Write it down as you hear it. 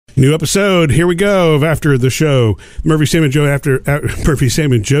New episode. Here we go of After the Show. Murphy, Sam, and Jody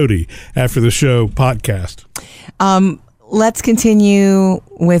After the Show podcast. Let's continue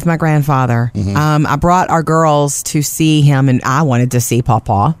with my grandfather. I brought our girls to see him, and I wanted to see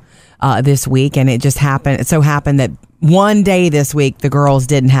Pawpaw this week, and it so happened that one day this week, the girls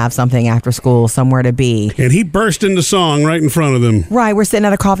didn't have something after school, somewhere to be. And he burst into song right in front of them. Right. We're sitting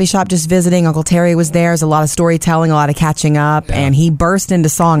at a coffee shop just visiting. Uncle Terry was there. There's a lot of storytelling, a lot of catching up. And he burst into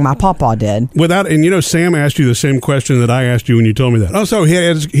song. My pawpaw did. And Sam asked you the same question that I asked you when you told me that. Oh, so he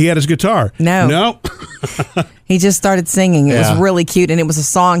had his guitar. No. He just started singing. It was really cute. And it was a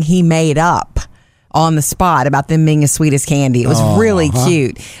song he made up on the spot about them being as sweet as candy. It was really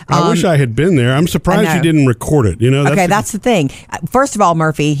cute. I wish I had been there. I'm surprised you didn't record it. That's the thing. First of all,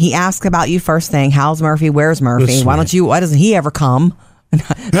 Murphy, he asked about you first thing. How's Murphy? Where's Murphy? Why doesn't he ever come?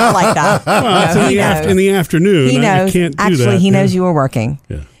 I like that. Well, in the afternoon. He knows. Can't do Actually, that. he knows you were working.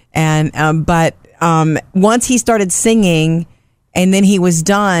 Yeah. And but once he started singing, and then he was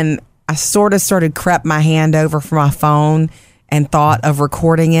done, I sort of crept my hand over for my phone and thought of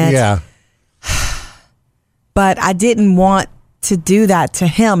recording it. Yeah. But I didn't want to do that to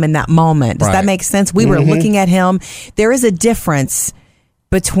him in that moment. Does that make sense? We were looking at him. There is a difference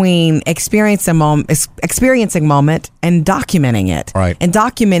between experiencing moment and documenting it. Right. And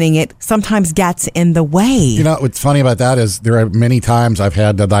documenting it sometimes gets in the way. You know, what's funny about that is there are many times I've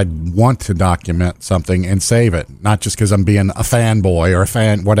had that I want to document something and save it. Not just because I'm being a fanboy or a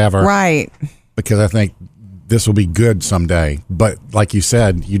fan, whatever. Right. Because I think this will be good someday. But like you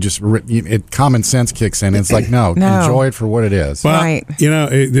said, common sense kicks in. It's like, no, enjoy it for what it is. Well, right.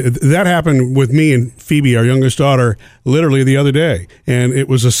 That happened with me and Phoebe, our youngest daughter, literally the other day. And it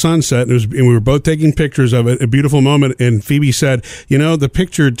was a sunset, and we were both taking pictures of it, a beautiful moment. And Phoebe said, the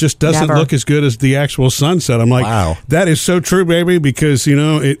picture just doesn't look as good as the actual sunset. I'm like, wow. That is so true, baby, because,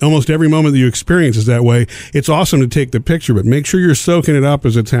 almost every moment that you experience is that way. It's awesome to take the picture, but make sure you're soaking it up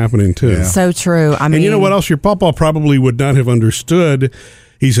as it's happening, too. Yeah. So true. I mean, and you know what else? Your pawpaw probably would not have understood.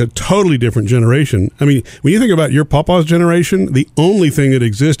 He's a totally different generation. I mean, when you think about your pawpaw's generation, the only thing that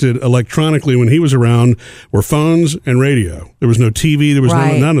existed electronically when he was around were phones and radio. There was no TV. There was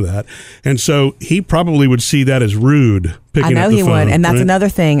none of that. And so he probably would see that as rude, picking up the phone. I know he would. And that's another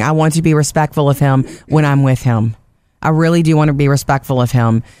thing. I want to be respectful of him when I'm with him. I really do want to be respectful of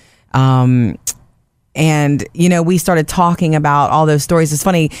him. And, we started talking about all those stories. It's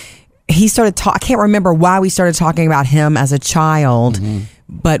funny. He started I can't remember why we started talking about him as a child,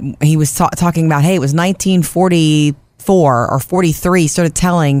 but he was talking about, hey, it was 1944 or 43. He started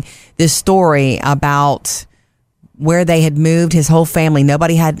telling this story about where they had moved his whole family.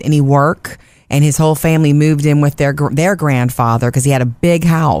 Nobody had any work, and his whole family moved in with their grandfather because he had a big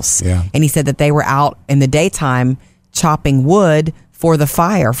house. Yeah. And he said that they were out in the daytime chopping wood for the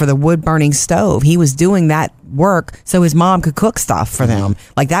fire, for the wood burning stove. He was doing that work so his mom could cook stuff for them.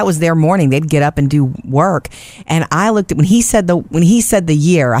 Like, that was their morning. They'd get up and do work. And I looked at when he said the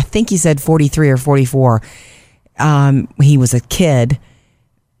year, I think he said 43 or 44. He was a kid.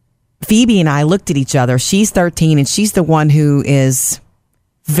 Phoebe and I looked at each other. She's 13, and she's the one who is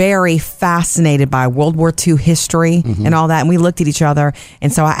very fascinated by World War II history and all that. And we looked at each other.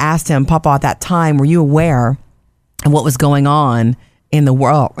 And so I asked him, Papa, at that time, were you aware of what was going on in the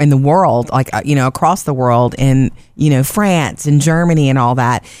world, like, across the world, in, France and Germany and all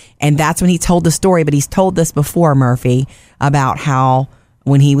that? And that's when he told the story. But he's told this before, Murphy, about how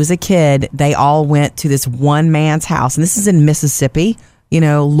when he was a kid, they all went to this one man's house. And this is in Mississippi,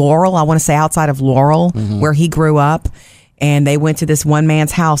 Laurel, I want to say outside of Laurel, where he grew up. And they went to this one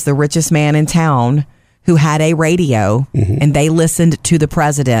man's house, the richest man in town, who had a radio, and they listened to the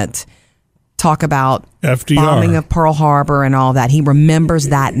president talk about FDR. Bombing of Pearl Harbor and all that. He remembers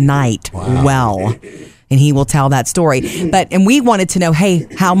that night well, and he will tell that story. And we wanted to know, hey,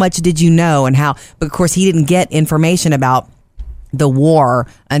 how much did you know, and how? But of course, he didn't get information about the war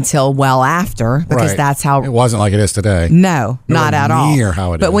until well after, because that's how it wasn't like it is today. No, not at all. Near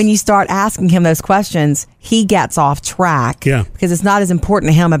how it but is. when you start asking him those questions, he gets off track. Yeah. Because it's not as important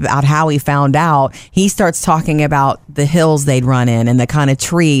to him about how he found out. He starts talking about the hills they'd run in and the kind of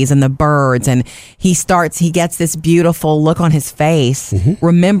trees and the birds, and he gets this beautiful look on his face,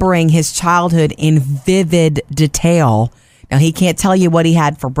 remembering his childhood in vivid detail. Now, he can't tell you what he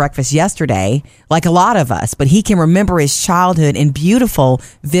had for breakfast yesterday, like a lot of us, but he can remember his childhood in beautiful,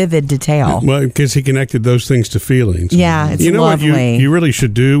 vivid detail. Well, because he connected those things to feelings. Yeah, it's lovely. What you really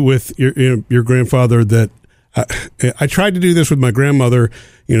should do with your grandfather that I tried to do this with my grandmother,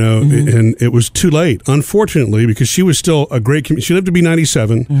 and it was too late, unfortunately, because she was still a great. She lived to be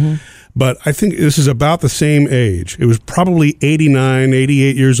 97, but I think this is about the same age. It was probably 89,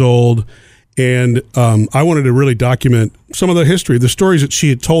 88 years old. And I wanted to really document some of the history, the stories that she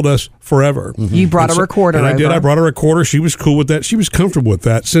had told us forever. You brought a recorder and I did. I brought a recorder. She was cool with that. She was comfortable with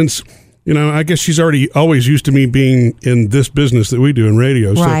that since, I guess she's always used to me being in this business that we do in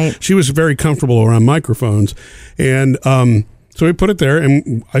radio. So she was very comfortable around microphones. And so we put it there,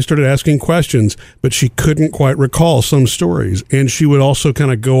 and I started asking questions, but she couldn't quite recall some stories. And she would also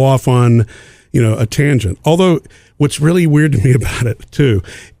kind of go off on, a tangent. Although what's really weird to me about it, too,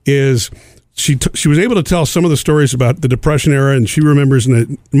 is... She was able to tell some of the stories about the Depression era, and she remembers.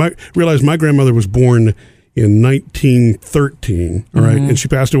 Realized my grandmother was born in 1913, all right, and she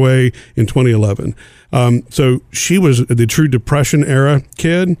passed away in 2011. So she was the true Depression era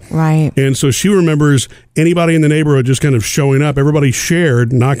kid, right? And so she remembers anybody in the neighborhood just kind of showing up. Everybody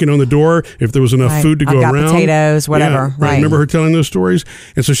shared, knocking on the door if there was enough food to go around. Potatoes, whatever. Yeah, right. I remember her telling those stories,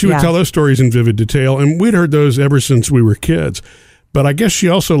 and so she would tell those stories in vivid detail, and we'd heard those ever since we were kids. But I guess she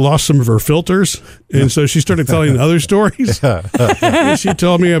also lost some of her filters, and so she started telling other stories. And she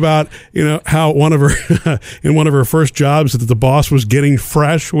told me about, how one of her in one of her first jobs that the boss was getting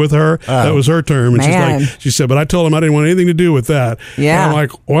fresh with her. That was her term. And she said, but I told him I didn't want anything to do with that. Yeah. And I'm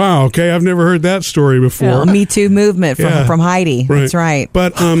like, wow, okay, I've never heard that story before. Yeah, Me Too movement from Heidi. Right. That's right.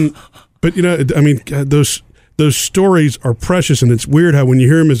 But those stories are precious, and it's weird how when you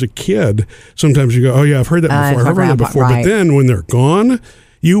hear them as a kid, sometimes you go, oh, yeah, I've heard that before. I've heard that before. Right. But then when they're gone,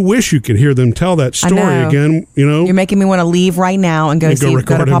 you wish you could hear them tell that story again. You're making me want to leave right now and go to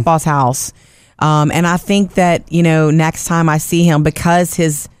Papa's house. And I think that, next time I see him, because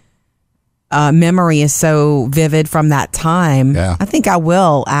his memory is so vivid from that time, I think I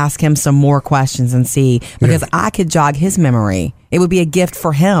will ask him some more questions and see, because I could jog his memory. It would be a gift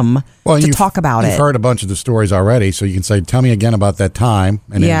for him to talk about it. You've heard a bunch of the stories already, so you can say, tell me again about that time,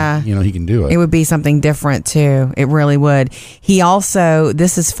 and then, he can do it. It would be something different, too. It really would. He also,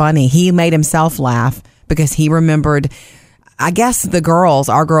 this is funny, he made himself laugh because he remembered, I guess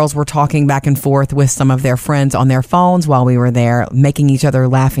our girls were talking back and forth with some of their friends on their phones while we were there, making each other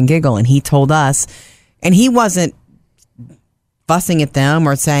laugh and giggle, and he told us, and he wasn't fussing at them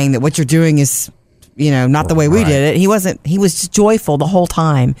or saying that what you're doing is... not the way we did it. He was joyful the whole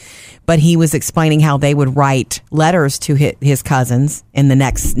time, but he was explaining how they would write letters to his cousins in the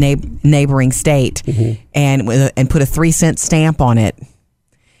next neighboring state and put a 3-cent stamp on it.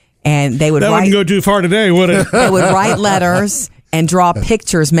 And they would wouldn't go too far today, would it? They would write letters and draw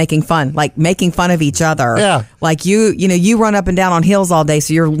pictures making fun of each other. Yeah. Like you run up and down on hills all day,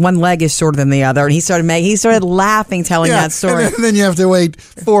 so your one leg is shorter than the other. And he started laughing, telling that story. And then you have to wait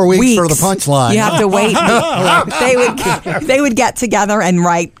 4 weeks for the punchline. You have to wait. They would get together and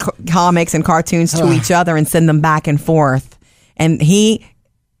write comics and cartoons to each other and send them back and forth. And he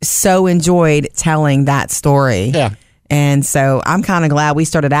so enjoyed telling that story. Yeah. And so I'm kind of glad we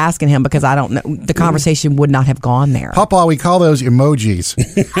started asking him, because I don't know, the conversation would not have gone there. Papa, we call those emojis.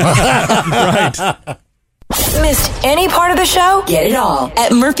 Right. Missed any part of the show? Get it all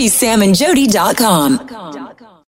at murphysamandjody.com.